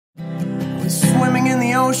swimming in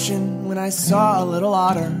the ocean when I saw a little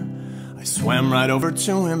otter. I swam right over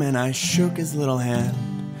to him and I shook his little hand.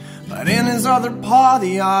 But in his other paw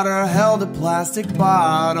the otter held a plastic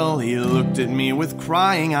bottle. He looked at me with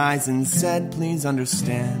crying eyes and said, please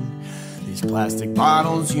understand, these plastic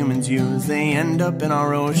bottles humans use, they end up in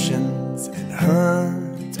our oceans and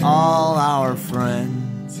hurt all our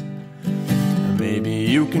friends. Or maybe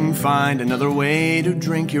you can find another way to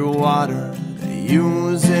drink your water that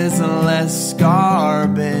uses less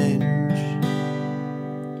garbage.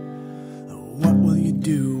 What will you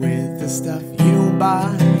do with the stuff you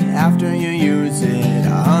buy after you use it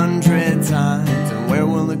 100 times? And where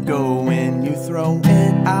will it go when you throw it